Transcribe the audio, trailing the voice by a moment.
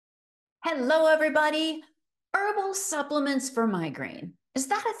Hello, everybody. Herbal supplements for migraine. Is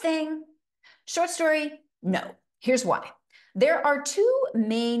that a thing? Short story, no. Here's why. There are two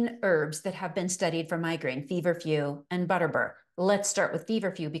main herbs that have been studied for migraine, feverfew and butterbur. Let's start with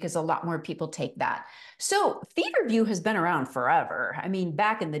feverfew because a lot more people take that. So feverfew has been around forever. I mean,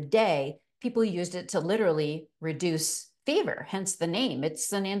 back in the day, people used it to literally reduce fever, hence the name.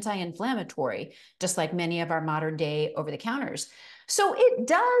 It's an anti-inflammatory, just like many of our modern day over-the-counters. So it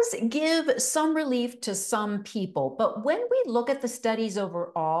does give some relief to some people, but when we look at the studies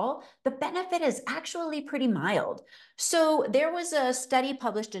overall, the benefit is actually pretty mild. So there was a study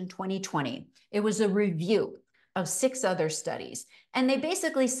published in 2020. It was a review of 6 other studies. And they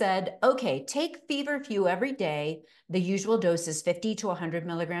basically said, okay, take feverfew every day. The usual dose is 50 to 100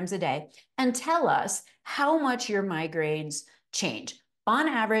 milligrams a day, and tell us how much your migraines change. On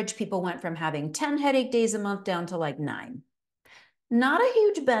average, people went from having 10 headache days a month down to like 9. Not a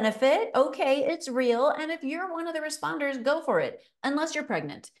huge benefit. Okay, it's real. And if you're one of the responders, go for it, unless you're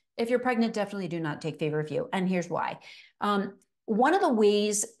pregnant. If you're pregnant, definitely do not take feverfew. And here's why. One of the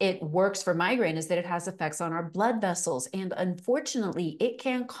ways it works for migraine is that it has effects on our blood vessels. And unfortunately, it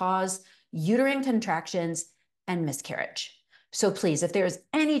can cause uterine contractions and miscarriage. So please, if there's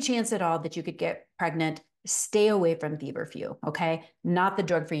any chance at all that you could get pregnant, stay away from feverfew, okay? Not the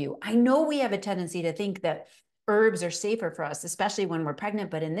drug for you. I know we have a tendency to think that herbs are safer for us, especially when we're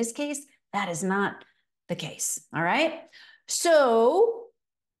pregnant. But in this case, that is not the case. All right. So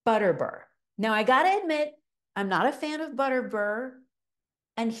butterbur. Now I got to admit, I'm not a fan of butterbur.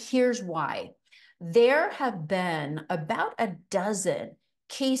 And here's why. There have been about a dozen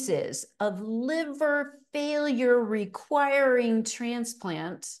cases of liver failure requiring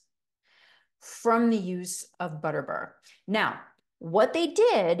transplant from the use of butterbur. Now, what they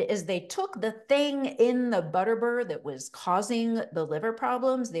did is they took the thing in the butterbur that was causing the liver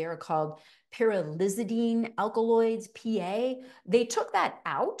problems. They are called pyrrolizidine alkaloids, PA. They took that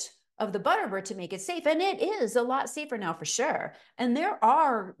out of the butterbur to make it safe. And it is a lot safer now for sure. And there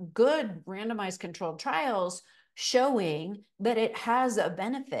are good randomized controlled trials showing that it has a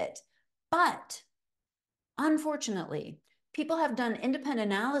benefit. But unfortunately, people have done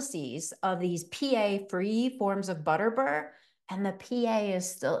independent analyses of these PA-free forms of butterbur, and the PA is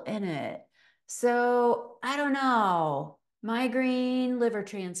still in it. So I don't know. Migraine, liver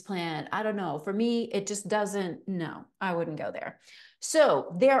transplant, I don't know. For me, it just doesn't, no, I wouldn't go there.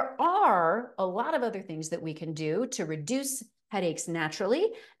 So there are a lot of other things that we can do to reduce headaches naturally,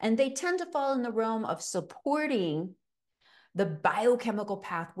 and they tend to fall in the realm of supporting the biochemical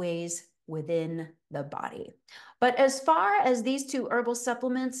pathways within the body. But as far as these two herbal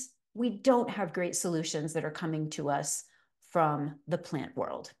supplements, we don't have great solutions that are coming to us from the plant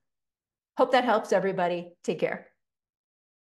world. Hope that helps everybody. Take care.